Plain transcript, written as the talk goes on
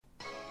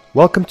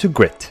Welcome to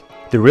Grit,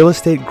 the Real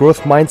Estate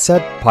Growth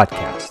Mindset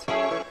podcast,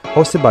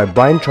 hosted by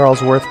Brian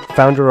Charlesworth,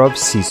 founder of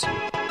Sisu.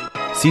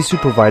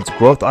 Sisu provides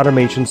growth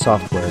automation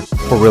software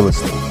for real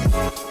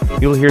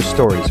estate. You'll hear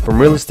stories from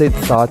real estate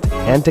thought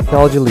and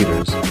technology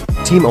leaders,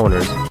 team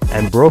owners,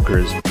 and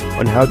brokers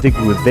on how they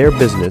grew their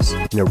business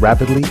in a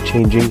rapidly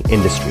changing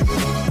industry.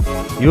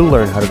 You'll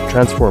learn how to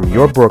transform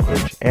your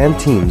brokerage and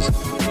teams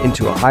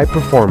into a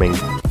high-performing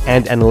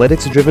and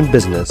analytics-driven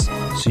business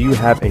so you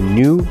have a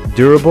new,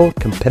 durable,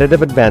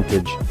 competitive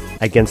advantage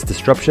against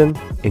disruption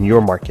in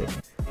your market.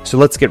 So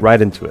let's get right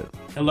into it.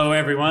 Hello,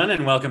 everyone,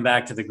 and welcome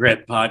back to the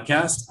Grit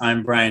podcast.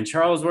 I'm Brian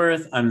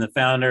Charlesworth. I'm the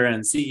founder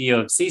and CEO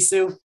of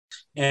Sisu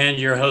and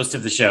your host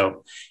of the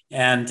show.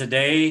 And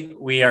today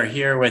we are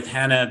here with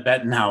Hannah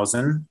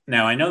Bettenhausen.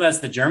 Now, I know that's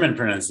the German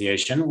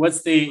pronunciation.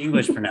 What's the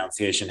English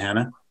pronunciation,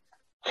 Hannah?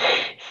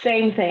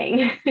 Same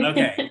thing.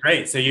 Okay,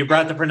 great. So you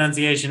brought the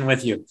pronunciation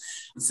with you.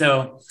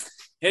 So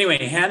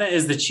anyway, Hannah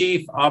is the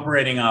Chief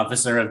Operating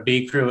Officer of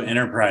B Crew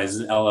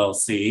Enterprises,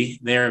 LLC.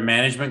 They're a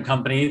management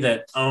company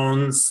that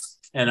owns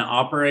and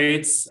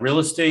operates real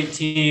estate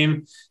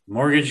team,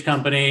 mortgage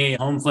company,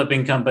 home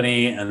flipping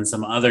company, and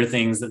some other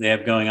things that they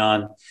have going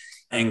on,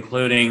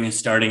 including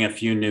starting a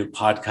few new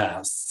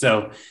podcasts.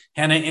 So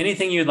Hannah,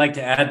 anything you'd like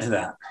to add to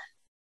that?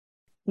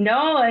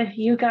 No,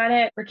 you got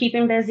it. We're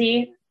keeping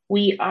busy.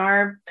 We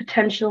are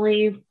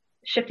potentially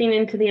shifting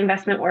into the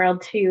investment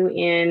world too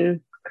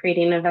in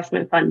creating an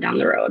investment fund down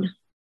the road.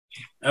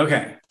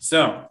 Okay.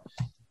 So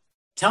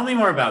tell me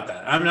more about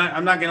that. I'm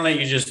not going to let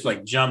you just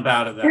jump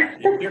out of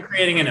that. If you're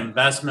creating an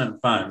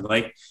investment fund,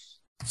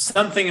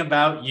 something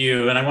about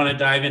you, and I want to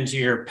dive into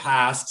your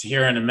past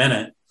here in a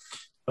minute,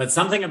 but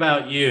something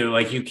about you,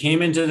 you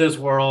came into this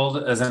world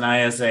as an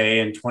ISA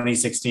in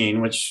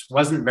 2016, which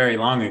wasn't very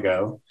long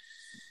ago.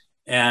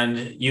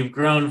 And you've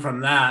grown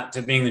from that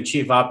to being the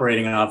chief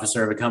operating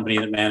officer of a company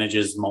that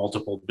manages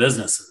multiple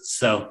businesses.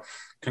 So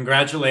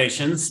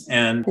congratulations.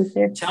 And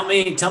tell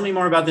me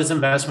more about this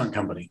investment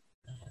company.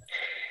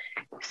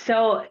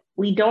 So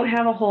we don't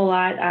have a whole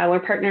lot. We're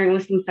partnering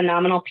with some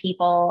phenomenal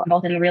people,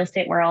 both in the real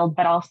estate world,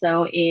 but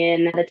also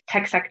in the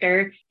tech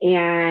sector.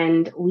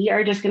 And we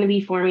are just going to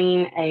be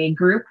forming a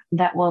group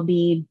that will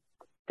be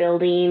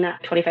building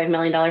 $25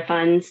 million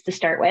funds to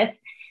start with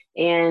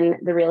in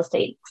the real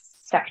estate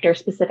sector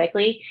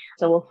specifically.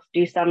 So we'll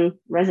do some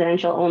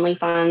residential only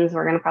funds.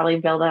 We're going to probably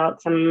build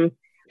out some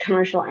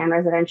commercial and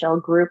residential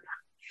group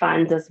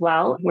funds as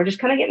well. We're just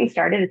kind of getting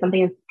started. It's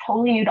something that's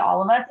totally new to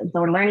all of us. And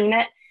so we're learning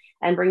it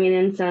and bringing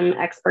in some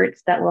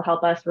experts that will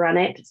help us run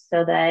it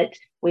so that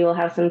we will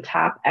have some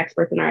top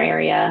experts in our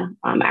area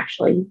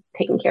actually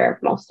taking care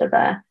of most of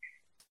the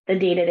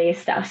day-to-day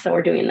stuff. So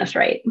we're doing this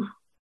right.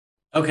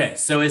 Okay,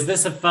 so is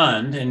this a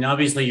fund? And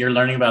obviously you're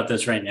learning about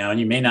this right now, and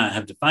you may not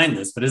have defined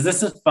this, but is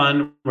this a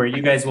fund where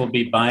you guys will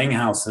be buying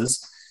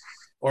houses?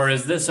 Or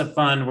is this a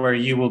fund where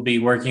you will be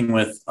working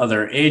with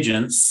other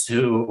agents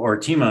or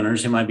team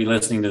owners who might be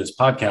listening to this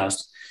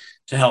podcast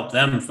to help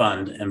them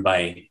fund and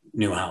buy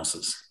new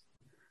houses?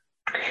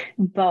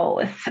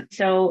 Both.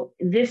 So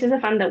this is a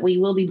fund that we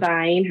will be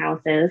buying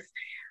houses.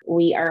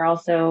 We are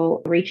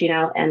also reaching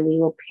out and we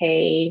will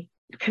pay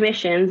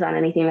commissions on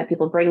anything that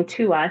people bring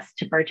to us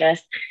to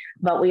purchase.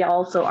 But we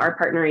also are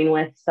partnering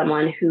with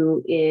someone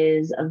who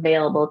is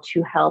available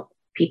to help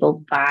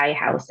people buy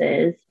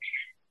houses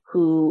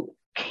who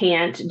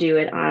can't do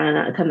it on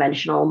a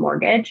conventional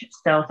mortgage.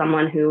 So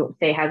someone who,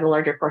 say, has a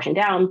larger portion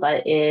down,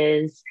 but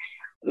is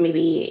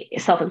maybe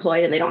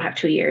self-employed and they don't have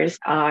 2 years,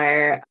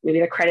 or maybe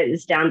their credit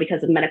is down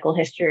because of medical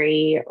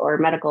history or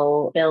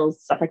medical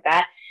bills, stuff like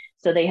that.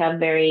 So they have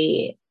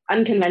very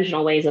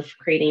unconventional ways of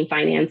creating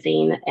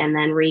financing and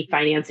then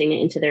refinancing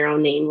it into their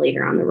own name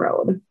later on the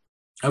road.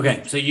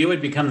 Okay. So you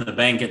would become the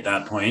bank at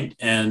that point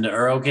and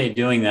are okay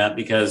doing that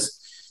because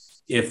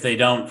if they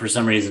don't, for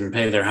some reason,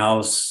 pay their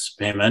house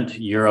payment,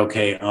 you're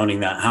okay owning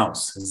that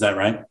house. Is that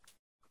right?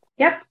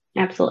 Yep,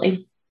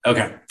 absolutely.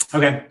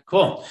 Okay,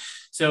 cool.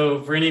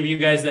 So for any of you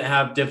guys that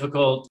have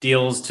difficult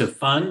deals to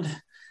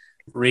fund,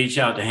 reach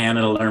out to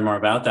Hannah to learn more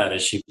about that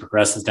as she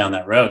progresses down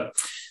that road.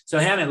 So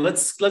Hannah,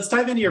 let's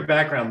dive into your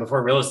background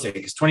before real estate,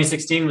 because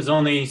 2016 was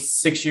only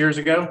 6 years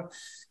ago.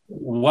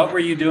 What were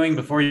you doing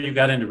before you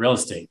got into real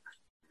estate?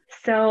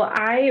 So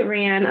I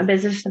ran a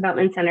business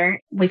development center.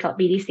 We call it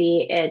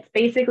BDC. It's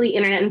basically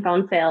internet and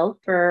phone sales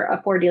for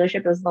a Ford dealership.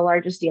 It was the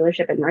largest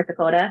dealership in North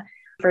Dakota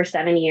for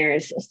 7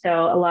 years.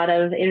 So a lot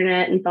of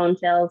internet and phone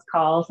sales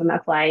calls, and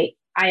that's why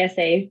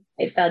ISA,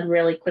 it fed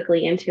really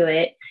quickly into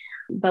it.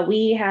 But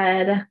we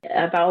had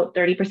about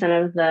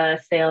 30% of the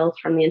sales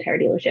from the entire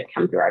dealership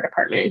come through our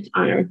department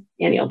on an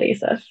annual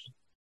basis.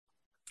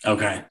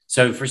 Okay.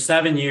 So for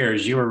 7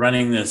 years, you were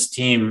running this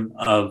team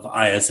of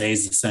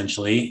ISAs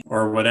essentially,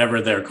 or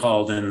whatever they're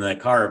called in the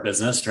car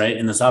business, right?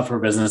 In the software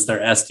business,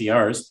 they're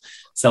SDRs,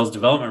 sales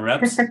development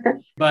reps.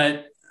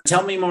 But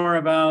tell me more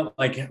about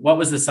what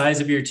was the size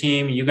of your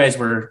team? You guys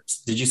were,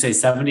 did you say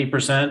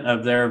 70%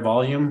 of their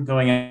volume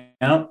going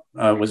out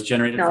was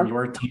generated from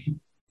your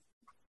team?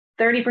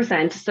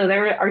 30%. So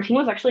our team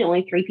was actually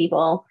only 3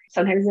 people.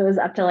 Sometimes it was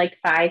up to like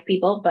 5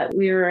 people, but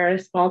we were a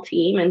small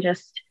team and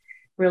just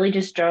really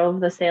just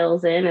drove the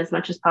sales in as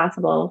much as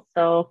possible.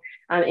 So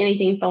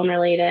anything phone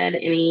related,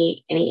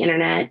 any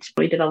internet,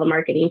 we did all the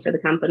marketing for the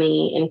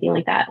company, anything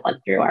like that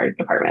went through our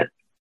department.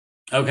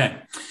 Okay.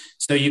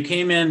 So you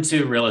came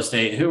into real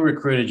estate. Who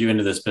recruited you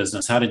into this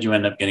business? How did you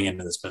end up getting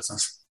into this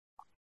business?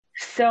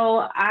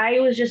 So I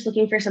was just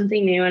looking for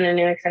something new and a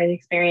new exciting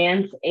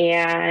experience.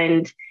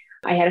 And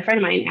I had a friend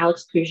of mine,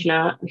 Alex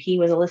Kuzna. He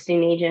was a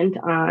listing agent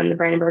on the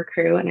Brandenburg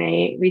crew. And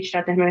I reached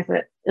out to him and I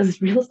said,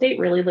 is real estate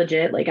really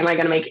legit? Like, am I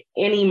going to make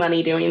any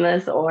money doing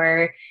this?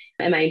 Or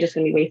am I just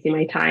going to be wasting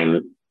my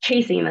time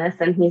chasing this?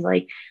 And he's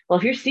like, well,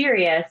 if you're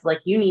serious, like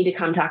you need to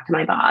come talk to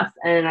my boss.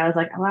 And I was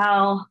like,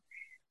 well,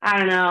 I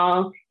don't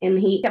know. And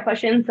he kept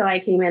pushing. So I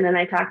came in and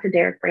I talked to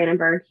Derek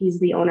Brandenburg. He's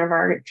the owner of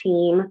our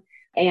team.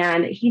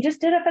 And he just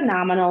did a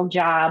phenomenal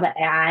job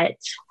at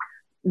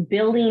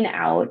building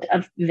out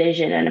a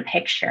vision and a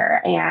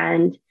picture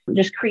and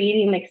just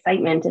creating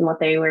excitement in what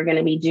they were going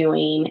to be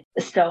doing.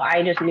 So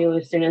I just knew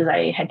as soon as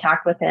I had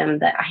talked with him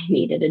that I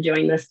needed to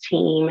join this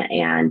team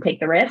and take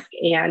the risk.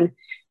 And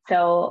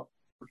so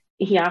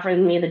he offered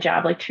me the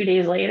job like 2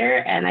 days later,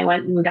 and I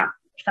went and got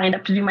signed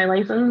up to do my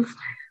license.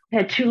 I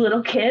had 2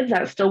 little kids.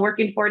 I was still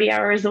working 40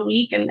 hours a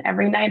week. And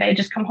every night I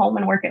just come home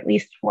and work at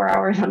least 4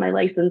 hours on my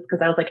license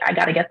because I was like, I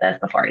got to get this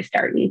before I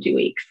start in 2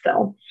 weeks.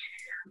 So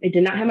I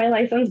did not have my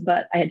license,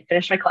 but I had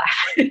finished my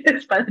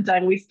classes by the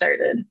time we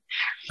started.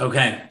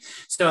 Okay.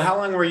 So how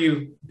long were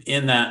you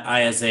in that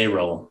ISA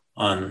role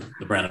on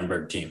the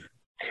Brandenburg team?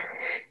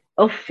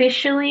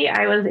 Officially,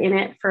 I was in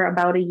it for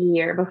about a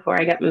year before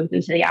I got moved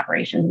into the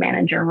operations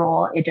manager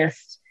role. It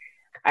just,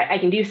 I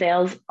can do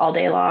sales all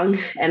day long,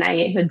 and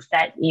I would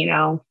set,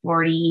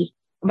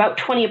 about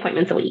 20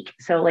 appointments a week.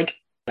 So like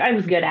I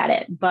was good at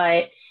it,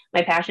 but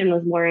my passion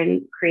was more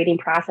in creating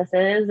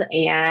processes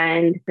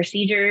and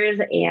procedures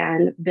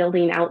and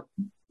building out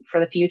for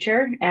the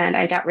future. And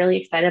I got really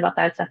excited about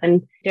that stuff.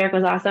 And Derek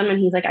was awesome. And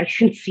he's like, I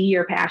can see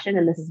your passion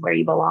and this is where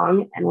you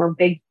belong. And we're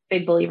big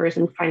believers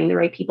in finding the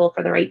right people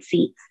for the right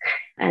seats,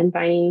 and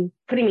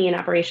putting me in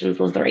operations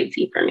was the right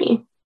seat for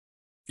me.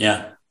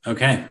 Yeah.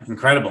 Okay.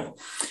 Incredible.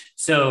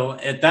 So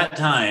at that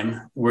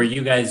time, were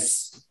you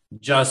guys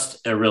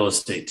just a real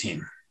estate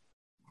team?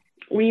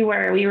 We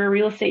were a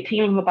real estate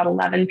team of about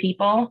 11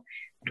 people.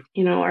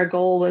 Our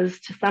goal was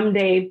to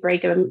someday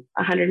break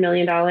 $100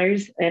 million.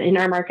 And in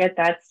our market,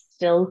 that's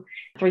still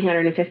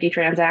 350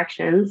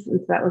 transactions. And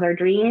so that was our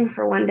dream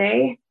for one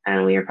day.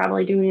 And we were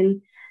probably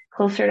doing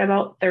closer to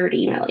about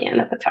 30 million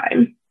at the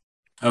time.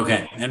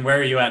 Okay. And where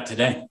are you at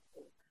today?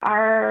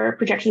 Our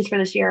projections for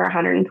this year are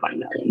 120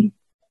 million.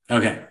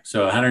 Okay.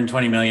 So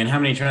 120 million. How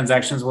many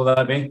transactions will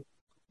that be?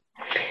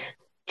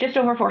 Just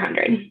over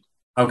 400.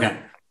 Okay.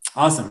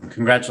 Awesome.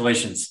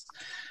 Congratulations.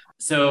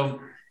 So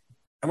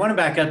I want to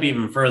back up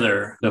even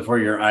further before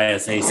your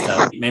ISA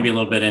stuff, maybe a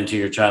little bit into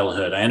your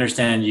childhood. I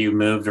understand you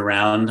moved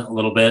around a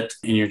little bit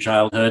in your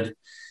childhood.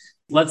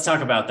 Let's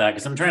talk about that,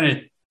 because I'm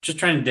trying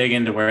to dig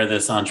into where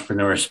this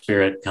entrepreneur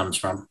spirit comes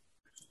from.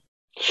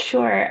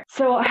 Sure.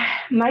 So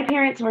my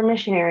parents were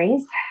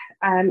missionaries.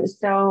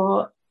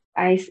 So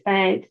I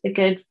spent a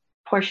good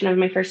portion of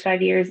my first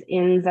 5 years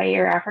in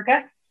Zaire,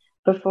 Africa,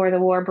 before the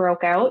war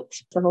broke out,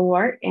 Civil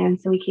War. And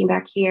so we came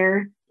back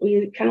here.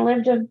 We kind of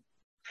lived a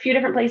few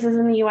different places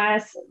in the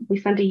US. We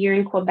spent a year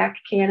in Quebec,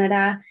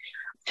 Canada,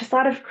 just a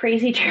lot of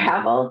crazy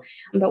travel,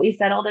 but we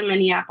settled in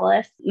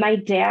Minneapolis. My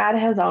dad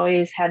has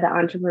always had the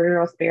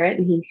entrepreneurial spirit,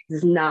 and he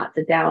does not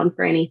sit down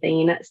for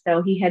anything.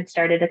 So he had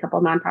started a couple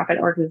of nonprofit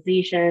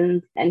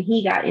organizations, and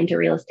he got into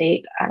real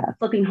estate,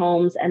 flipping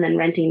homes and then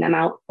renting them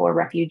out for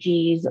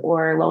refugees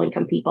or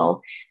low-income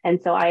people. And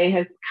so I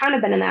have kind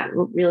of been in that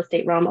real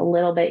estate realm a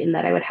little bit, in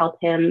that I would help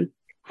him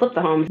flip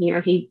the homes.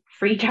 He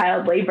free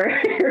child labor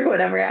or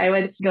whatever. I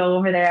would go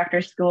over there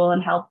after school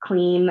and help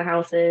clean the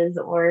houses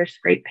or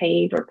scrape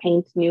paint or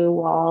paint new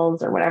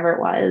walls or whatever it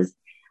was.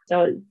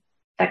 So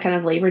that kind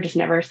of labor just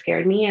never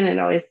scared me. And it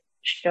always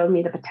showed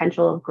me the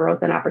potential of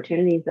growth and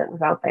opportunities that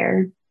was out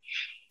there.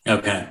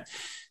 Okay.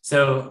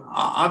 So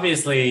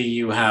obviously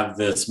you have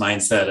this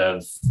mindset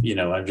of,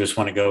 I just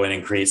want to go in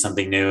and create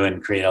something new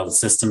and create all the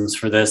systems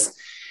for this.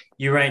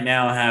 You right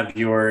now have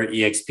your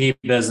EXP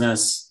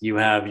business, you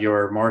have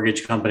your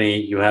mortgage company,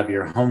 you have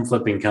your home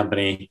flipping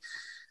company.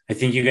 I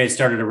think you guys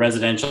started a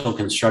residential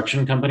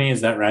construction company.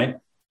 Is that right?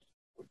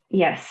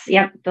 Yes.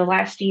 Yep. The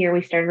last year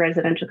we started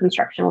residential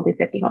construction. We'll do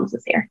 50 homes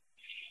this year.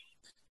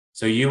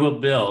 So you will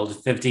build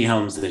 50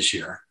 homes this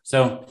year.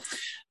 So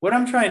what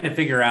I'm trying to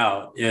figure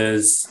out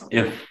is,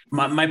 if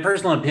my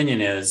personal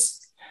opinion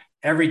is,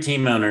 every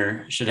team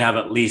owner should have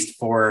at least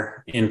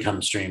 4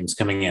 income streams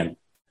coming in.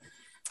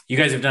 You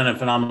guys have done a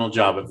phenomenal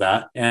job of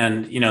that.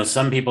 And,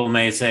 some people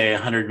may say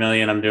 100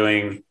 million, I'm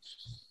doing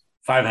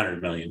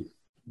 500 million,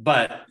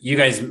 but you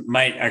guys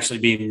might actually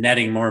be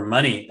netting more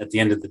money at the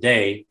end of the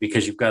day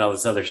because you've got all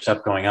this other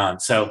stuff going on.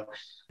 So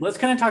let's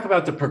kind of talk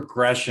about the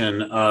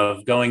progression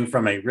of going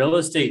from a real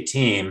estate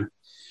team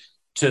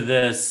to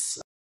this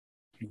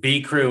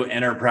B Crew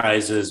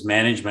Enterprises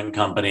management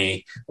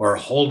company or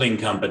holding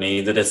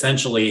company that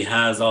essentially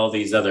has all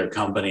these other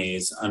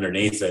companies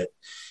underneath it,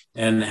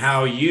 and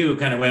how you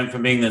kind of went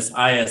from being this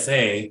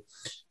ISA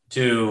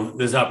to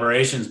this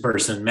operations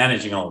person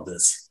managing all of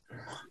this.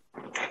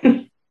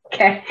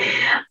 Okay.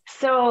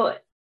 So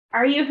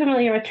are you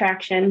familiar with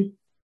Traction?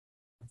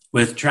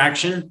 With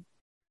Traction?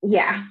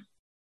 Yeah.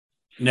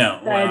 No.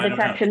 The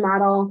Traction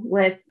model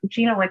with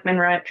Gino Wickman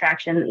wrote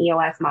Traction, the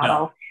EOS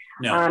model.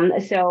 No.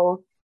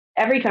 So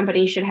every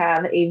company should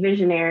have a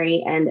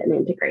visionary and an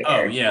integrator.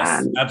 Oh,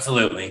 yes,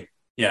 absolutely.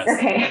 Yes.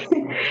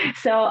 Okay.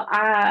 So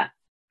I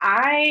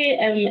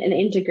am an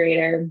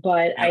integrator,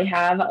 but I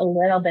have a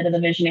little bit of a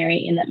visionary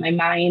in that my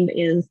mind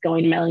is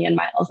going a million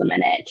miles a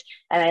minute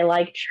and I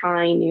like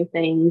trying new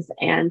things.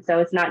 And so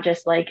it's not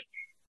just like,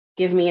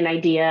 give me an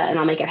idea and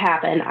I'll make it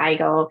happen. I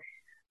go,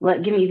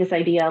 give me this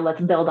idea,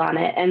 let's build on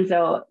it. And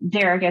so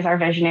Derek is our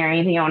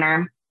visionary, the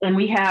owner, and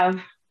we have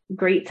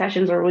great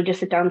sessions where we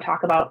just sit down and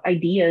talk about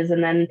ideas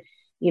and then,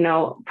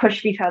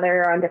 push each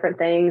other on different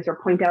things or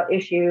point out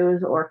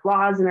issues or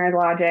flaws in our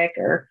logic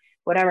or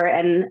whatever.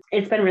 And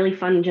it's been really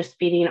fun just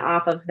feeding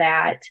off of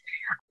that.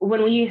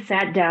 When we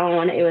sat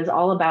down, it was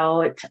all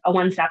about a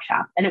one-stop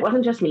shop. And it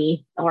wasn't just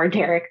me or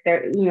Derek.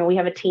 There, we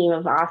have a team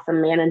of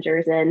awesome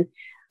managers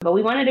but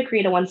we wanted to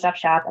create a one-stop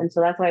shop. And so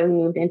that's why we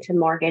moved into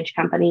mortgage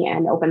company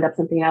and opened up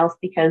something else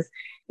because,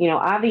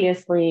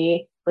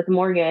 obviously with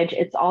mortgage,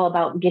 it's all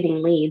about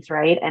getting leads,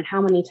 right? And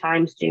how many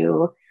times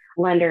do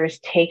lenders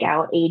take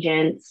out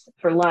agents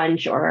for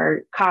lunch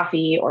or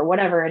coffee or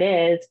whatever it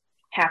is,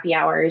 happy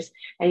hours?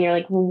 And you're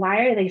like, well,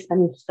 why are they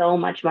spending so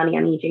much money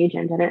on each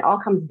agent? And it all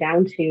comes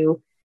down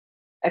to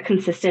a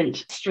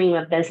consistent stream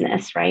of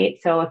business, right?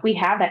 So if we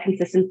have that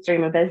consistent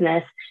stream of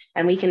business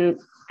and we can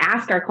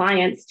ask our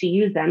clients to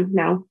use them.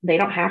 No, they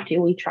don't have to.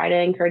 We try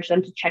to encourage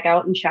them to check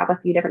out and shop a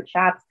few different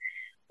shops.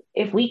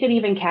 If we could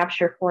even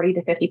capture 40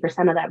 to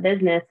 50% of that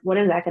business, what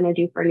is that going to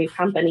do for a new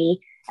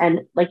company?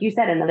 And like you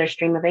said, another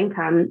stream of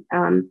income.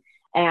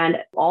 And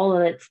all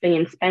of it's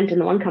being spent in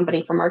the one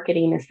company for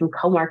marketing is some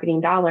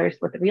co-marketing dollars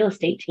with the real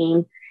estate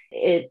team.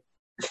 It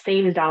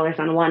saves dollars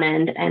on one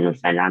end and we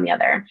spend on the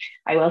other.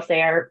 I will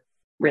say our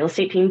real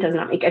estate team does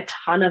not make a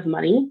ton of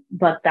money,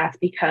 but that's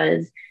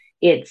because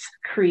it's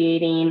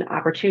creating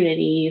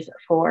opportunities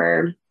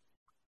for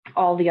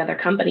all the other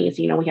companies.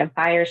 We have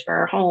buyers for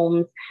our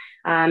homes.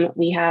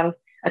 We have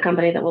a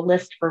company that will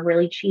list for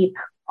really cheap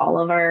all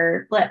of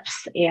our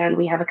flips. And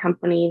we have a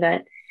company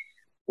that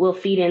will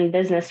feed in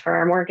business for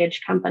our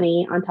mortgage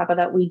company. On top of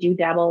that, we do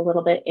dabble a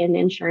little bit in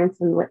insurance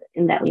and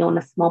in that we own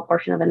a small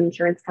portion of an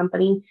insurance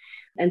company.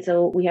 And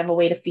so we have a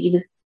way to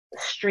feed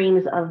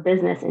streams of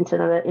business into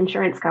the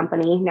insurance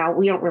company. Now,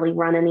 we don't really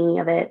run any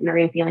of it or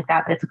anything like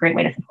that, but it's a great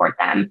way to support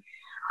them.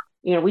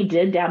 We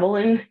did dabble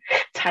in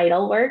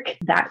title work.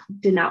 That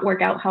did not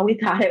work out how we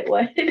thought it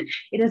would. It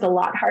is a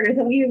lot harder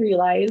than we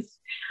realized.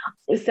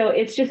 So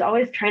it's just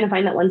always trying to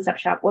find that one-stop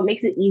shop, what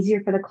makes it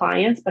easier for the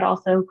clients, but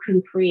also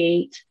can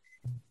create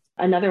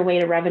another way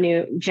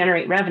to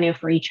generate revenue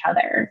for each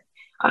other.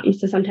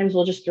 So sometimes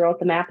we'll just throw out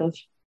the map of,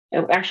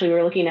 actually we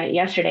were looking at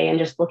yesterday and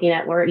just looking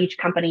at where each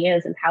company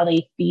is and how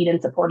they feed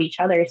and support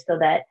each other so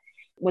that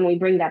when we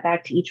bring that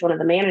back to each one of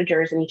the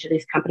managers in each of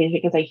these companies,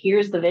 we can say,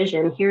 here's the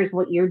vision, here's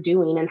what you're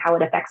doing and how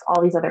it affects all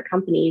these other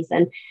companies.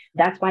 And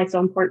that's why it's so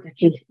important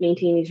to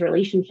maintain these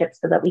relationships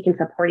so that we can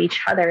support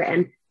each other.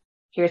 And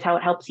here's how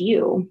it helps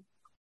you.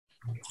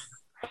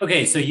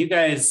 Okay, so you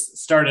guys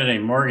started a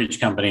mortgage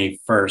company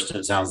first,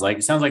 it sounds like.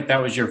 It sounds like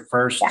that was your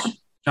first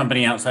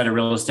company outside of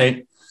real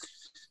estate.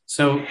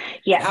 So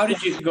how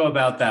did you go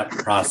about that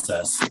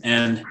process?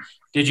 And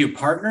did you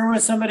partner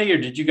with somebody or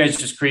did you guys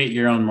just create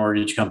your own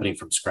mortgage company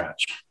from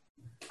scratch?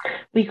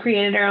 We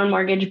created our own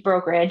mortgage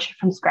brokerage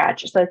from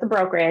scratch. So it's a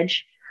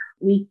brokerage.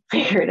 We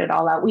figured it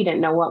all out. We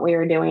didn't know what we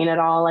were doing at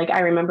all. Like I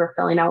remember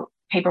filling out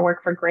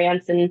paperwork for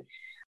grants and,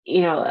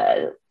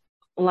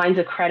 lines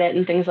of credit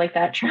and things like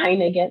that, trying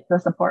to get the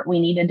support we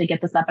needed to get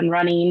this up and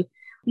running.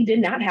 We did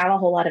not have a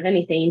whole lot of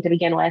anything to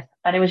begin with,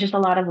 but it was just a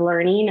lot of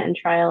learning and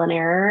trial and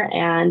error.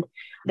 And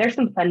there's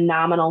some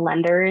phenomenal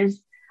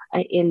lenders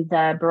in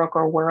the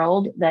broker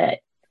world that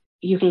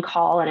you can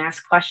call and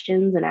ask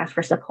questions and ask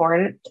for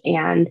support,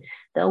 and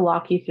they'll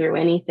walk you through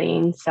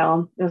anything.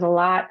 So there's a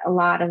lot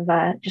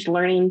of just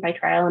learning by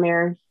trial and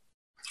error.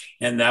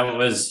 And that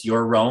was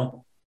your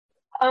role?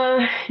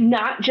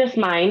 Not just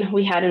mine.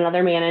 We had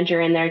another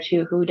manager in there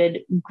too, who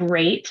did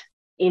great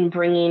in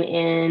bringing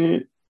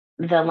in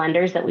the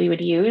lenders that we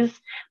would use.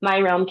 My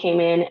realm came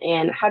in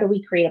and how do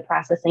we create a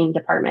processing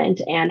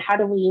department and how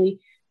do we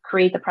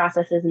create the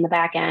processes in the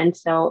back end?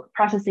 So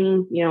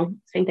processing,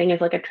 same thing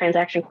as like a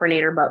transaction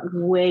coordinator, but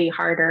way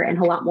harder and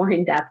a lot more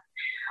in depth.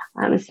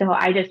 So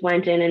I just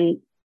went in and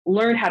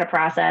learned how to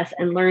process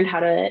and learned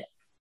how to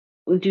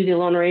do the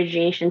loan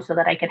origination so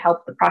that I could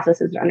help the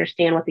processes to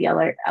understand what the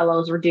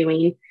LOs were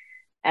doing.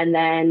 And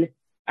then,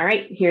 all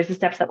right, here's the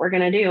steps that we're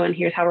going to do, and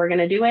here's how we're going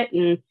to do it.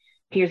 And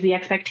here's the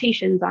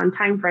expectations on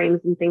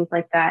timeframes and things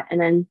like that. And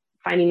then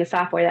finding the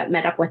software that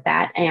met up with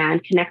that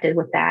and connected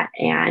with that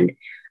and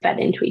fed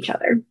into each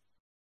other.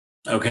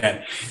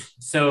 Okay.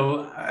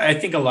 So I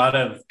think a lot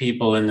of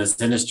people in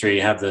this industry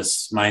have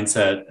this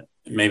mindset.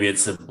 Maybe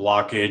it's a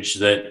blockage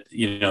that,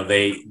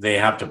 they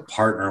have to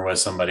partner with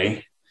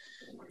somebody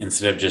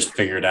instead of just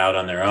figure it out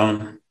on their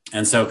own.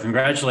 And so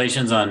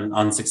congratulations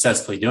on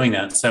successfully doing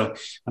that. So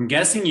I'm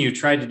guessing you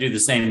tried to do the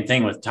same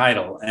thing with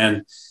title.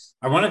 And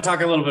I want to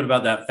talk a little bit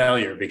about that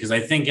failure, because I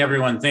think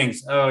everyone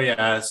thinks, oh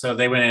yeah, so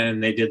they went in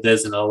and they did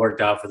this and it all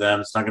worked out for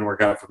them. It's not going to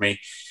work out for me.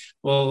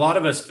 Well, a lot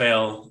of us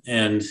fail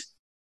in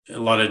a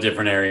lot of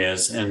different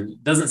areas, and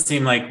it doesn't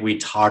seem like we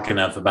talk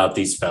enough about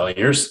these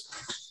failures.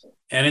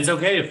 And it's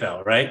okay to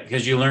fail, right?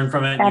 Because you learn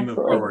from it and you move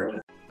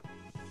forward.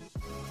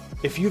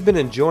 If you've been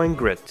enjoying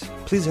Grit,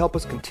 please help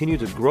us continue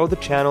to grow the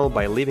channel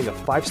by leaving a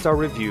 5-star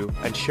review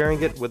and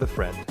sharing it with a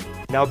friend.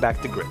 Now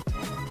back to Grit.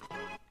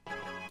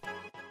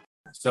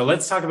 So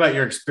let's talk about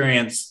your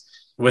experience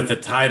with the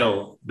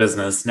title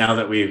business now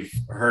that we've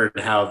heard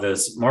how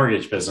this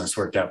mortgage business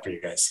worked out for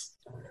you guys.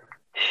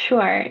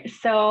 Sure.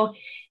 So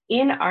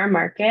in our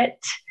market,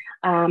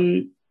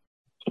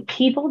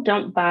 people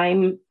don't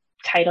buy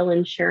title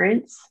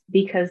insurance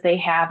because they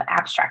have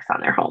abstracts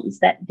on their homes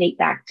that date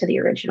back to the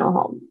original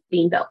home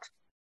being built.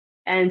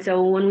 And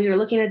so when we were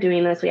looking at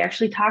doing this, we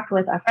actually talked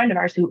with a friend of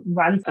ours who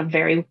runs a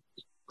very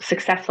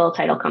successful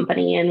title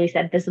company. And we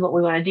said, this is what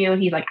we want to do.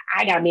 And he's like,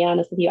 I got to be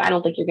honest with you. I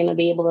don't think you're going to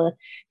be able to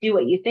do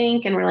what you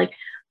think. And we're like,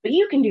 but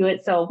you can do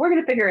it. So we're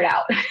going to figure it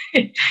out.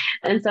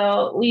 And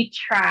so we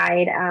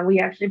tried. We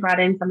actually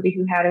brought in somebody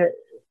who had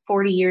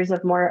 40 years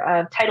of more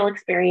of title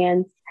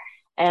experience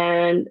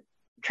and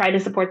tried to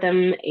support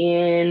them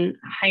in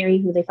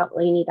hiring who they felt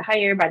like they needed to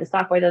hire, by the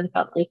software that they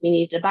felt like we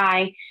needed to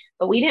buy.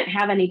 But we didn't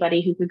have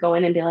anybody who could go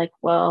in and be like,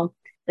 well,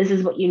 this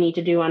is what you need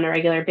to do on a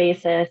regular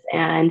basis.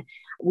 And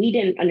we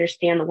didn't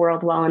understand the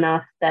world well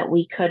enough that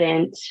we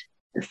couldn't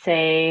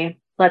say,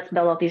 let's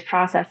build out these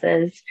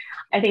processes.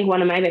 I think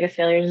one of my biggest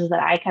failures is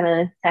that I kind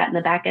of sat in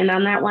the back end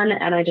on that one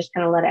and I just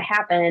kind of let it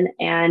happen.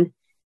 And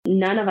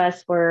none of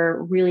us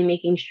were really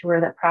making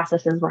sure that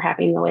processes were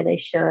happening the way they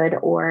should,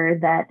 or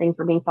that things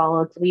were being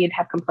followed. So we'd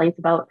have complaints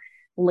about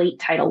late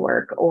title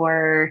work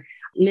or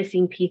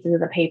missing pieces of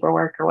the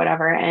paperwork or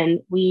whatever. And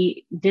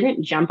we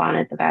didn't jump on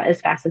it as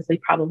fast as we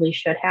probably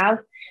should have,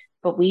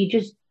 but we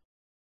just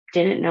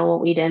didn't know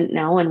what we didn't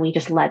know. And we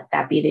just let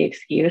that be the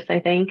excuse, I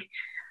think.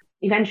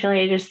 Eventually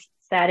I just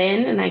sat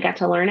in and I got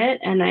to learn it.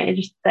 And I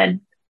just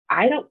said,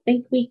 I don't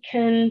think we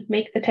can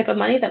make the type of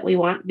money that we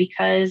want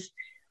because,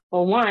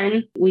 well,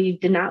 one, we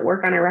did not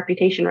work on our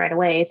reputation right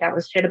away. That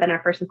should have been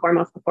our first and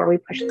foremost before we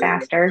pushed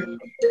faster.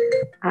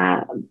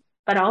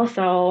 But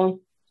also,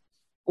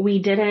 we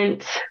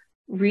didn't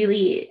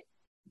really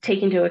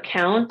take into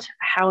account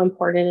how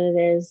important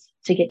it is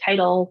to get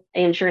title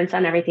insurance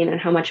on everything and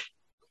how much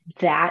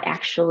that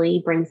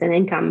actually brings in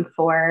income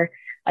for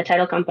a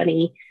title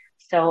company.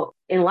 So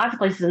in lots of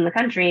places in the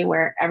country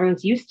where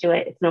everyone's used to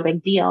it, it's no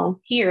big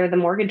deal. Here, the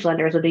mortgage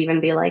lenders would even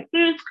be like,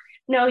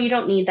 no, you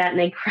don't need that. And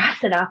they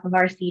cross it off of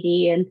our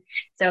CD. And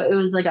so it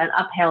was like an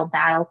uphill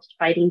battle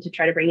fighting to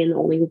try to bring in the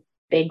only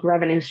big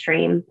revenue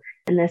stream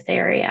in this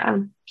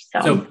area.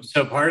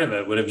 So part of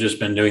it would have just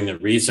been doing the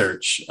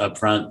research up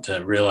front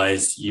to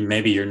realize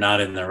maybe you're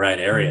not in the right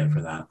area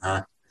for that,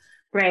 huh?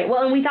 Right.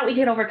 Well, and we thought we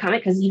could overcome it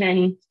because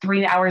even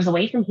 3 hours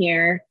away from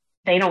here,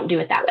 they don't do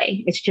it that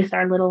way. It's just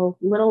our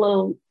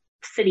little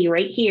city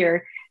right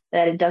here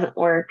that it doesn't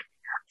work.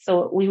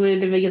 So we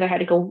would have either had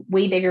to go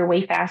way bigger,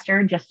 way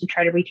faster just to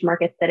try to reach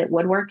markets that it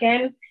would work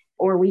in,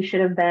 or we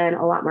should have been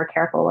a lot more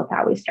careful with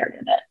how we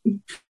started it.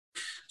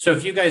 So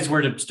if you guys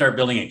were to start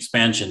building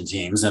expansion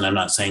teams, and I'm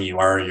not saying you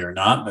are or you're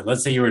not, but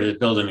let's say you were to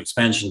build an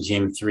expansion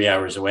team 3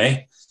 hours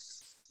away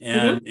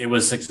and it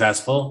was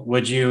successful,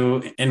 would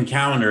you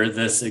encounter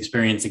this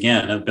experience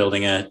again of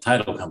building a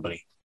title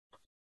company?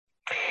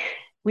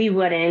 We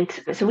wouldn't.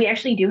 So we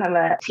actually do have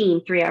a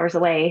team 3 hours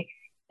away.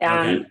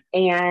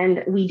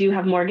 And we do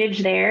have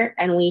mortgage there,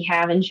 and we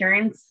have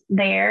insurance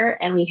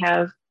there, and we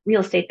have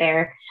real estate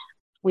there.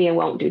 We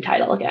won't do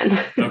title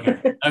again.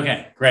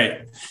 Okay,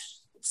 great.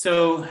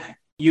 So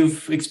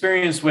you've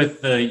experienced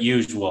with the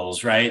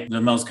usuals, right?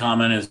 The most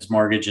common is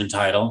mortgage and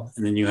title,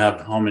 and then you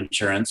have home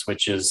insurance,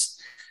 which is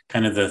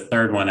kind of the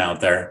third one out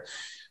there.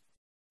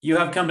 You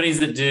have companies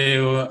that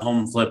do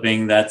home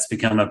flipping. That's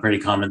become a pretty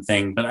common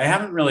thing, but I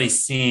haven't really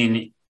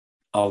seen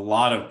a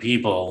lot of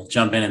people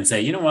jump in and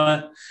say, you know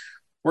what?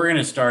 We're going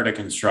to start a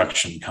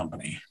construction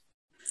company.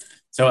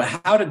 So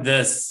how did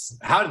this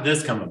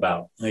come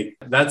about? Like,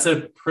 that's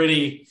a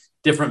pretty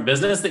different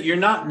business that you're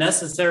not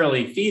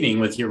necessarily feeding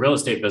with your real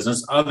estate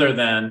business, other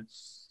than,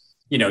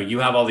 you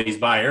have all these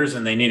buyers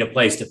and they need a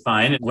place to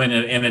find. When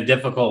in a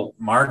difficult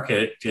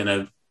market, in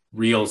a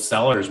real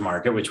seller's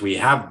market, which we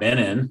have been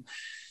in,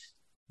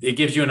 it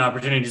gives you an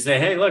opportunity to say,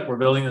 hey, look, we're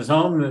building this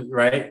home,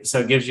 right?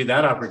 So it gives you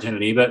that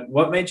opportunity. But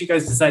what made you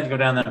guys decide to go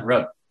down that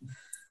road?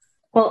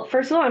 Well,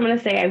 first of all, I'm going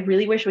to say I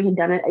really wish we had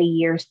done it a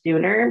year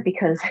sooner,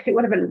 because it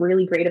would have been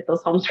really great if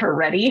those homes were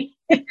ready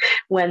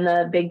when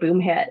the big boom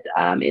hit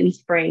in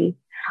spring.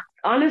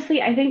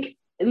 Honestly, I think,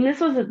 and this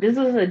was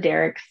a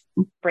Derek's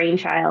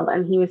brainchild,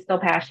 and he was still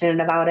passionate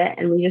about it,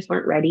 and we just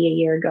weren't ready a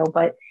year ago.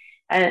 But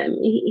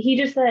he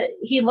just said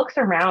he looks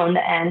around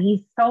and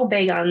he's so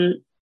big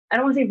on, I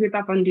don't want to say rip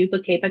up on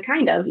duplicate, but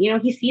kind of,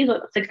 he sees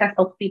what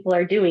successful people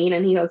are doing,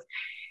 and he goes,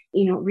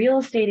 real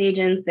estate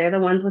agents, they're the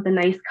ones with the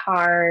nice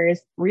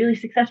cars. Really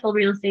successful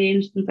real estate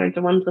agents are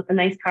the ones with the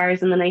nice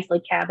cars and the nice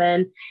lake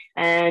cabin.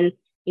 And,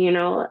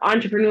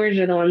 entrepreneurs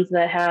are the ones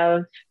that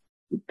have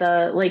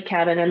the lake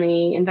cabin and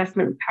the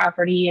investment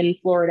property in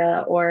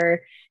Florida,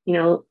 or,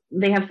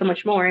 they have so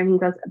much more. And he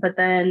goes, but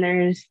then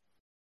there's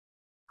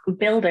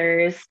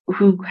builders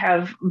who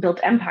have built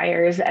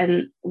empires,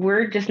 and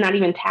we're just not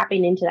even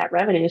tapping into that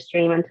revenue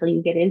stream until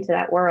you get into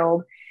that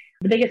world.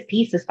 The biggest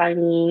piece is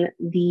finding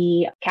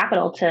the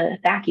capital to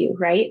back you,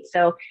 right?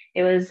 So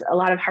it was a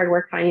lot of hard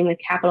work finding the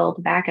capital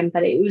to back him,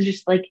 but it was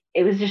just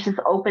this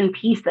open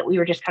piece that we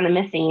were just kind of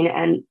missing.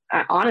 And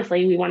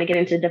honestly, we want to get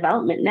into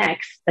development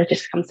next. That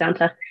just comes down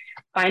to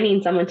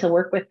finding someone to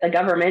work with the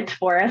government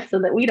for us so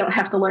that we don't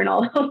have to learn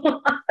all the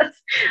laws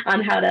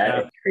on how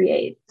to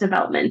create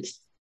development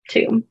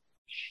too.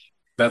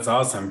 That's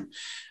awesome.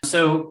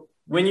 So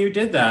when you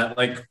did that,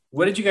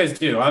 what did you guys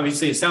do?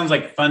 Obviously, it sounds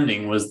like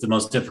funding was the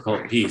most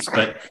difficult piece,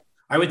 but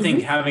I would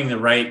think having the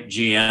right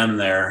GM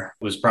there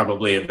was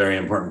probably a very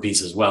important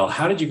piece as well.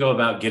 How did you go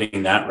about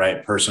getting that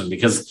right person?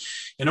 Because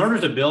in order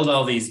to build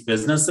all these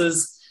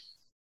businesses,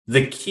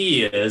 the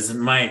key is, in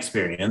my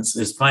experience,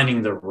 is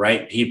finding the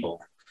right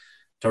people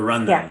to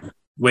run them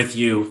with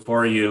you,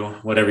 for you,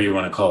 whatever you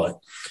want to call it.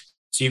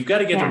 So you've got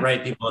to get the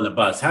right people in the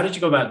bus. How did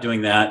you go about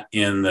doing that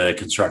in the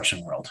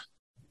construction world?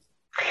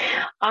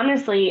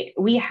 Honestly,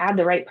 we had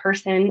the right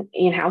person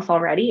in-house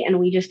already, and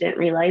we just didn't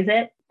realize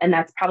it. And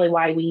that's probably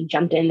why we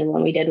jumped in. And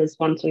when we did was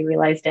once we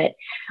realized it.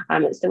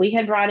 So we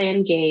had brought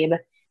in Gabe.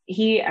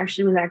 He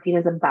actually was acting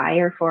as a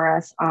buyer for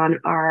us on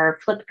our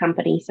flip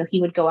company. So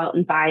he would go out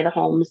and buy the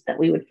homes that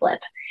we would flip.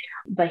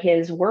 But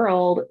his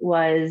world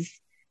was,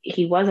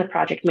 he was a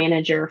project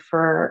manager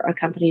for a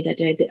company that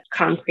did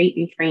concrete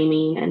and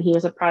framing. And he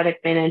was a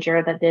project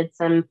manager that did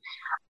some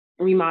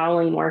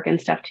remodeling work and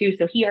stuff too.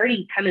 So he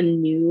already kind of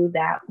knew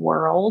that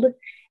world.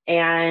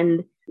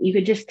 And you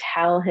could just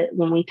tell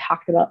when we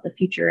talked about the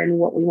future and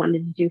what we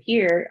wanted to do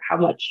here, how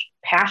much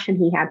passion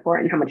he had for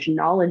it and how much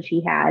knowledge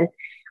he had.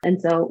 And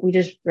so we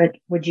just read,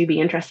 would you be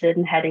interested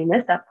in heading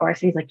this up for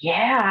us? And he's like,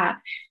 yeah.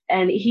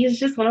 And he's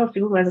just one of those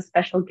people who has a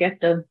special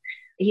gift of,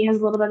 he has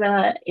a little bit of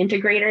an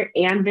integrator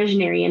and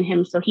visionary in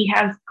him. So he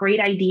has great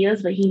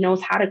ideas, but he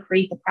knows how to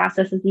create the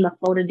processes and the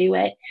flow to do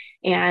it.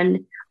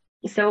 And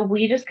so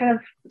we just kind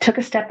of took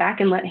a step back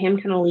and let him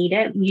kind of lead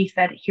it. We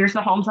said, here's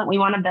the homes that we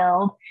want to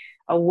build.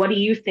 What do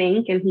you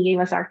think? And he gave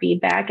us our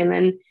feedback. And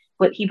then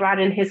he brought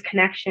in his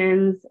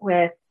connections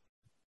with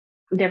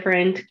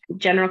different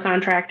general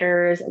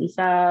contractors and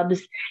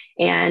subs.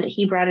 And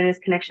he brought in his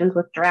connections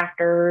with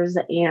drafters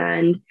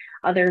and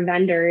other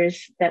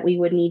vendors that we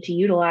would need to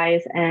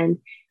utilize, and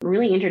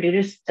really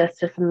introduced us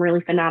to some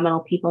really phenomenal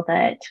people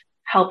that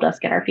helped us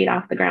get our feet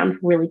off the ground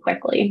really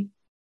quickly.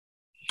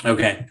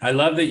 Okay. I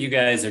love that you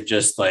guys are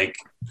just like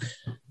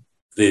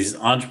these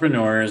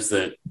entrepreneurs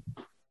that,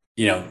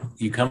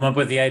 you come up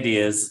with the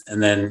ideas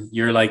and then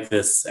you're like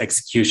this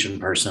execution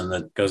person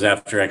that goes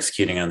after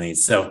executing on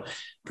these. So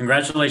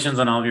congratulations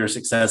on all of your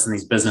success in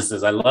these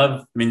businesses.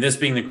 This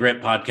being the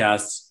Grit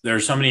podcast, there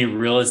are so many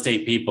real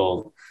estate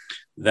people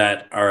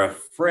that are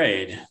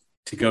afraid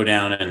to go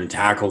down and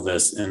tackle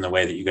this in the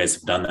way that you guys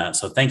have done that.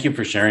 So thank you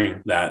for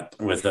sharing that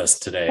with us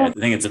today. I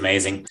think it's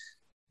amazing.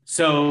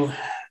 So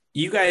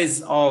you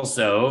guys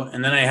also,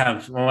 and then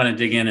I want to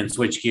dig in and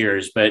switch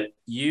gears, but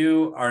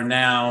you are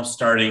now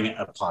starting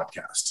a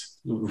podcast.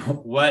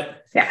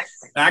 Yes.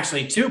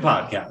 Actually, 2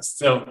 podcasts.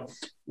 So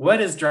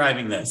what is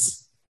driving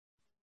this?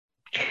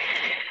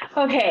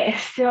 Okay.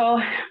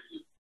 So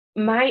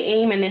my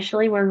aim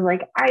initially was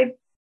I'm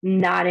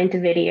not into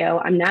video.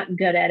 I'm not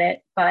good at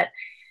it. But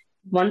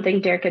one thing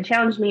Derek had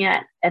challenged me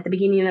at the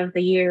beginning of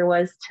the year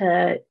was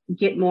to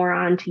get more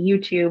onto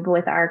YouTube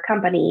with our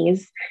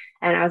companies.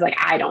 And I was like,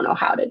 I don't know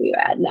how to do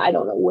that. And I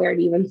don't know where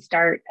to even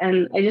start.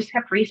 And I just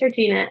kept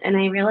researching it. And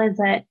I realized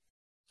that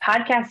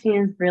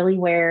podcasting is really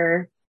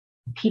where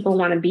people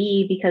want to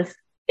be, because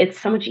it's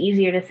so much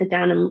easier to sit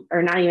down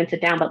or not even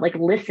sit down, but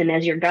listen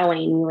as you're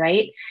going,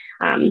 right?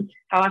 How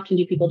often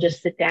do people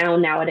just sit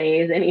down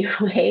nowadays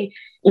anyway?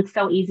 It's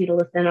so easy to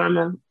listen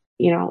on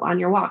on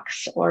your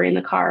walks or in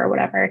the car or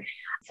whatever.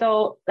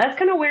 So that's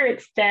kind of where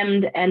it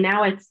stemmed. And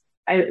now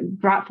I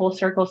brought full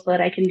circle so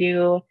that I can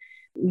do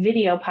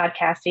video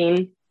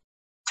podcasting.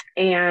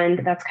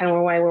 And that's kind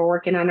of why we're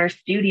working on our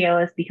studio,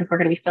 is because we're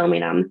going to be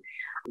filming them.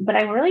 But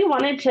I really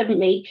wanted to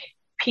make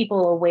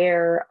people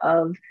aware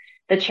of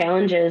the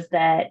challenges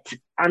that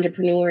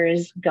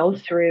entrepreneurs go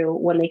through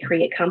when they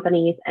create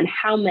companies and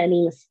how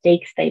many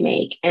mistakes they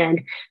make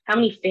and how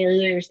many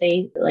failures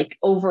they like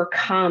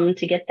overcome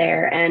to get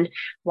there and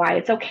why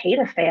it's okay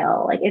to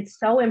fail. Like it's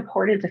so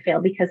important to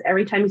fail because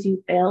every time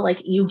you fail, like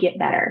you get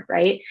better,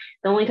 right?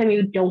 The only time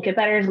you don't get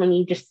better is when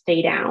you just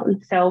stay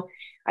down. So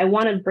I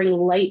want to bring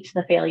light to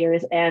the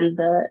failures and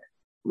the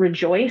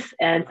rejoice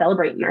and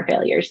celebrate in our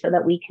failures so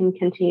that we can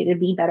continue to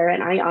be better.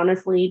 And I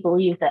honestly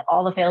believe that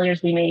all the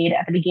failures we made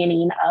at the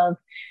beginning of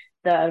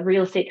the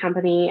real estate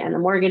company and the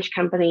mortgage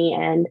company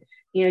and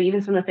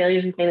even some of the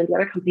failures we've made in the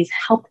other companies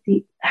help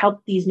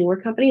these newer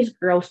companies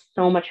grow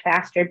so much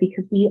faster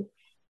because we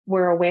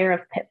were aware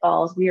of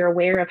pitfalls. We are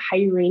aware of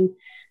hiring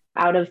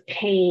out of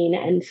pain.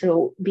 And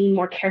so being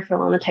more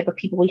careful on the type of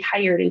people we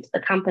hired into the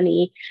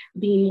company,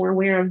 being more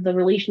aware of the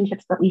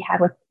relationships that we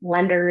had with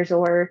lenders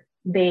or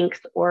banks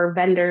or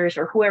vendors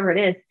or whoever it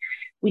is,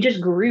 we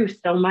just grew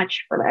so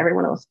much from every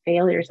one of those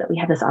failures that we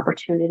have this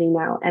opportunity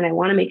now. And I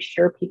want to make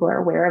sure people are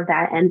aware of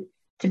that and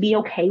to be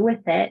okay with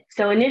it.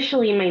 So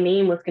initially my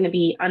name was going to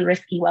be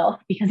Unrisky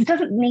Wealth because it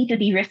doesn't need to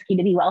be risky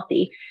to be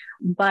wealthy,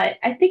 but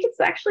I think it's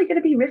actually going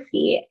to be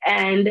risky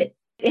and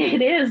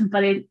it is,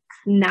 but it's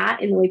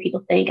not in the way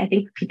people think. I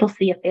think people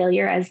see a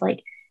failure as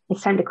like,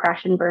 it's time to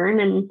crash and burn.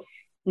 And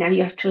now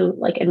you have to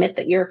like admit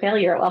that you're a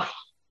failure. Well,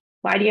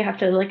 why do you have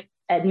to like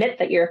admit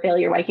that you're a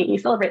failure? Why can't you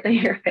celebrate that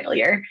you're a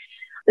failure?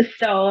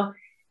 So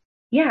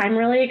yeah, I'm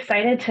really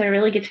excited to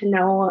really get to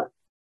know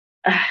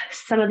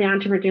some of the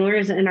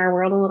entrepreneurs in our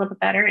world a little bit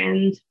better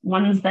and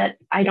ones that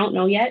I don't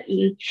know yet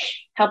and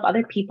help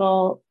other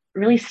people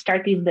really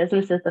start these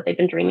businesses that they've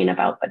been dreaming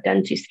about, but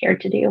done too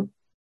scared to do.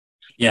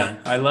 Yeah,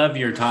 I love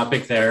your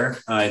topic there.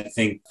 I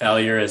think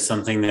failure is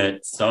something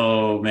that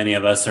so many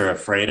of us are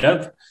afraid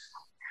of,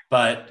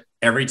 but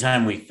every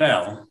time we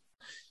fail,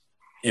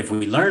 if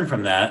we learn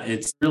from that,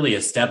 it's really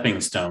a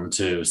stepping stone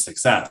to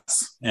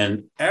success.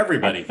 And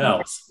everybody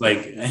fails.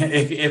 Like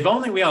if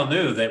only we all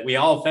knew that we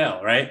all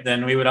fail, right?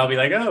 Then we would all be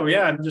like, oh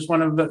yeah, I'm just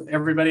one of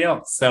everybody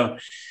else. So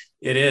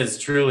it is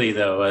truly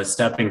though a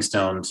stepping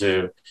stone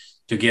to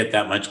get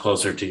that much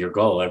closer to your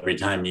goal every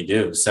time you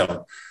do.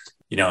 So,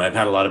 I've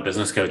had a lot of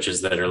business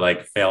coaches that are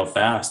like, fail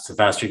fast. The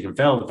faster you can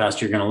fail, the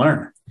faster you're going to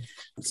learn.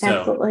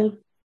 Absolutely.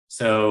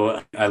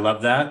 So I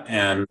love that.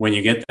 And when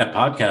you get that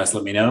podcast,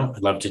 let me know.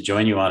 I'd love to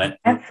join you on it.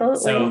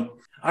 Absolutely. So,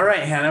 all right,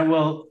 Hannah.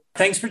 Well,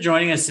 thanks for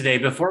joining us today.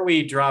 Before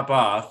we drop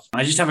off,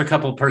 I just have a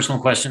couple of personal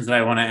questions that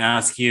I want to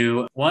ask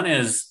you. One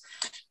is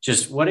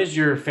just what is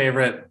your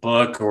favorite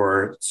book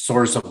or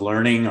source of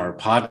learning or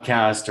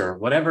podcast or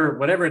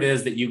whatever it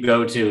is that you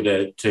go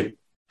to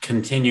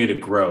continue to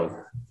grow?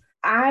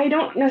 I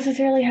don't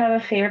necessarily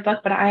have a favorite book,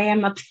 but I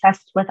am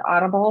obsessed with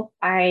Audible.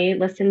 I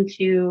listen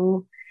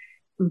to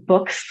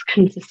books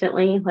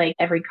consistently, like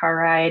every car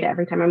ride,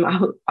 every time I'm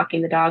out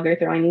walking the dog or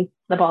throwing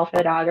the ball for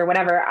the dog or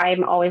whatever,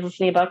 I'm always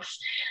listening to books.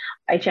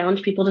 I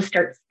challenge people to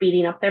start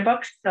speeding up their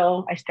books.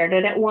 So I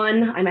started at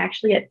 1. I'm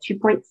actually at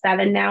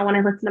 2.7 now when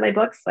I listen to my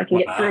books, so I can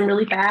get through them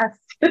really fast.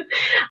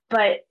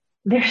 But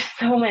there's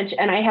so much,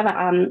 and I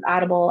have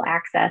Audible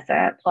Access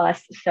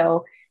Plus.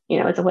 So,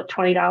 it's what,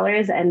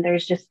 $20, and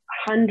there's just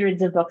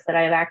hundreds of books that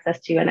I have access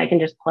to, and I can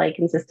just play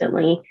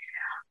consistently.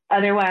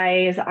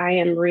 Otherwise, I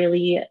am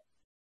really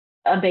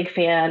a big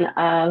fan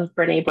of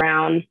Brené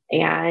Brown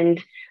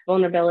and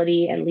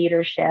vulnerability and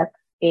leadership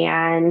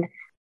and,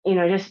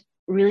 just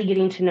really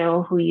getting to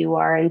know who you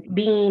are and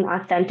being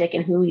authentic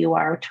in who you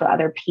are to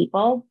other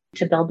people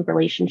to build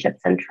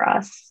relationships and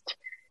trust.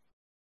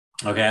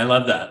 Okay, I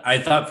love that. I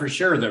thought for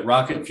sure that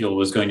Rocket Fuel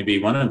was going to be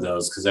one of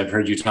those because I've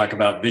heard you talk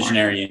about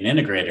visionary and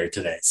integrator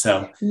today.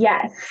 So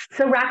yes.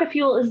 So Rocket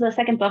Fuel is the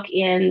second book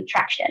in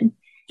Traction.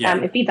 Yeah.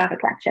 It feeds off of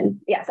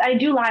Traction. Yes, I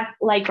do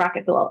like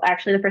Rocket Fuel.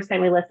 Actually, the first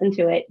time we listened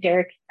to it,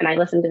 Derek and I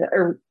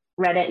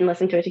read it and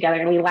listened to it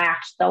together, and we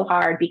laughed so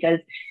hard because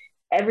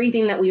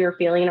everything that we were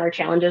feeling, our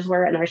challenges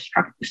were, and our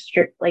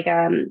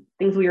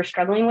things we were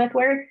struggling with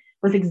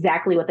was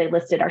exactly what they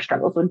listed our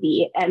struggles would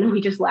be. And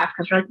we just laughed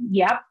because we're like,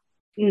 yep,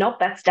 nope,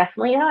 that's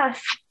definitely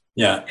us.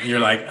 Yeah. You're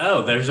like,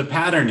 oh, there's a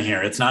pattern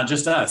here. It's not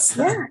just us.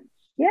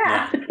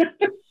 Yeah.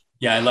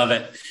 Yeah, I love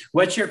it.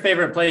 What's your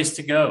favorite place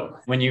to go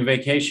when you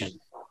vacation?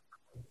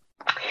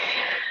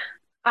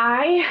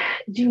 I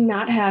do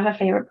not have a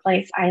favorite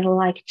place. I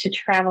like to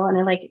travel and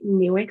I like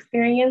new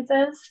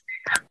experiences.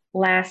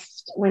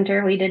 Last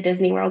winter, we did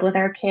Disney World with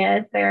our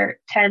kids. They're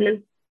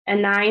 10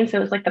 and 9, so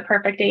it was like the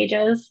perfect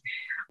ages.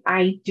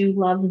 I do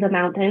love the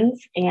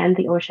mountains and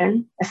the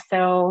ocean.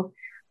 So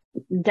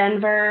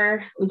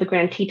Denver, the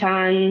Grand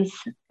Tetons,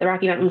 the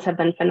Rocky Mountains have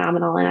been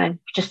phenomenal and I'm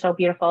just so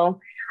beautiful.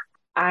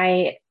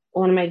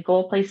 One of my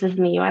goal places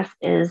in the U.S.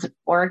 is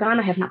Oregon.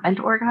 I have not been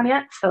to Oregon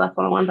yet, so that's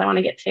one of the ones I want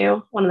to get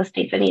to, one of the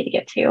states I need to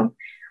get to.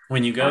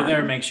 When you go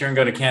there, make sure and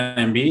go to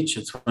Cannon Beach.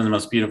 It's one of the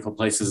most beautiful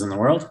places in the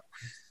world.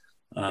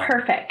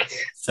 Perfect.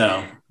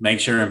 So make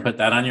sure and put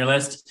that on your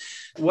list.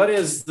 What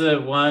is the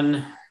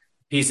one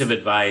piece of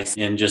advice,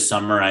 in just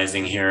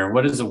summarizing here,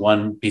 what is the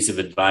one piece of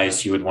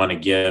advice you would want to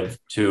give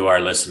to our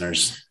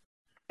listeners?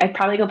 I'd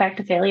probably go back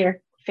to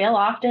failure. Fail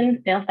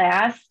often, fail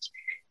fast,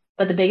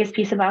 But the biggest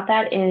piece about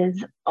that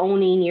is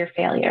owning your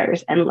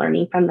failures and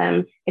learning from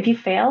them. If you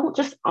fail,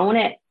 just own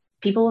it.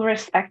 People will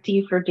respect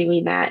you for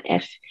doing that.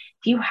 If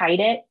you hide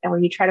it or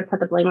you try to put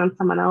the blame on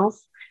someone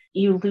else,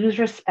 you lose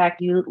respect,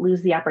 you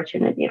lose the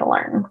opportunity to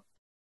learn.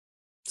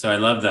 So I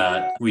love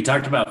that. We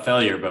talked about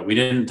failure, but we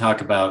didn't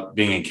talk about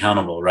being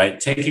accountable, right?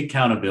 Take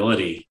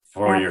accountability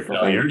for your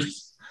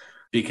failures,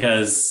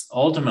 because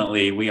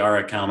ultimately we are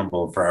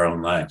accountable for our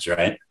own lives,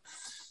 right?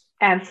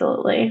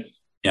 Absolutely.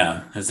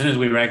 Yeah. As soon as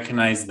we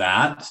recognize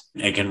that,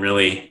 it can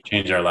really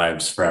change our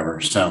lives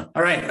forever. So,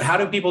 all right. How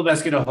do people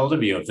best get a hold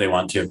of you if they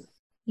want to?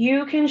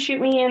 You can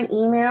shoot me an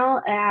email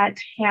at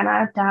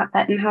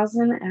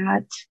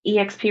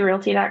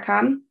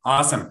hannah.bettenhausen@exprealty.com.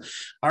 Awesome.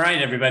 All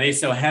right, everybody.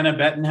 So Hannah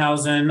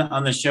Bettenhausen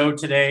on the show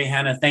today.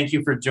 Hannah, thank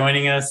you for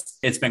joining us.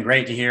 It's been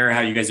great to hear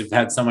how you guys have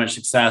had so much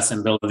success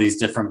and built these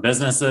different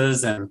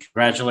businesses, and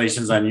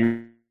congratulations on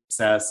your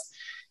success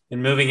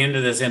in moving into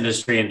this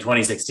industry in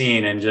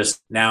 2016 and just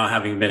now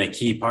having been a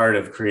key part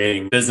of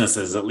creating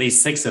businesses, at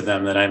least 6 of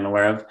them that I'm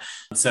aware of.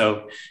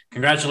 So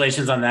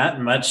congratulations on that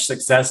and much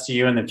success to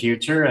you in the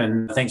future.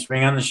 And thanks for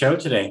being on the show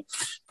today.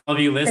 All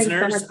of you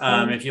listeners,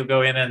 if you'll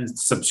go in and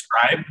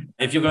subscribe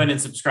to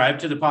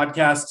the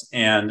podcast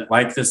and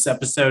like this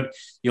episode,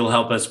 you'll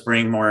help us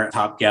bring more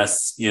top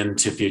guests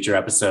into future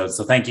episodes.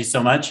 So thank you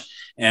so much.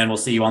 And we'll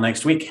see you all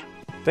next week.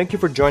 Thank you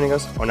for joining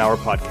us on our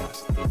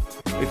podcast.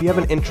 If you have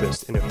an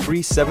interest in a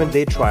free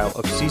 7-day trial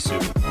of Sisu,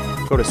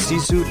 go to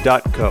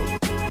sisu.co,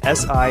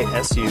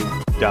 sisu.co.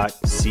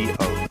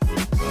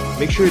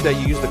 Make sure that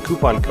you use the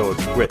coupon code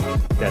GRIT,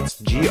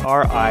 that's GRIT,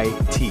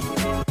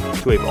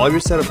 to waive all your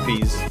setup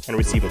fees and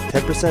receive a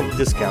 10%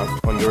 discount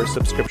on your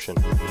subscription.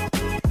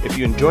 If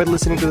you enjoyed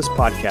listening to this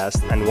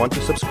podcast and want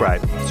to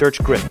subscribe,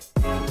 search GRIT,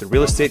 the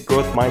Real Estate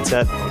Growth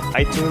Mindset, on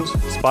iTunes,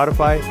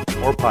 Spotify,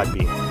 or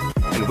Podbean.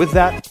 And with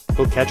that,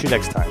 we'll catch you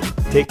next time.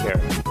 Take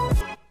care.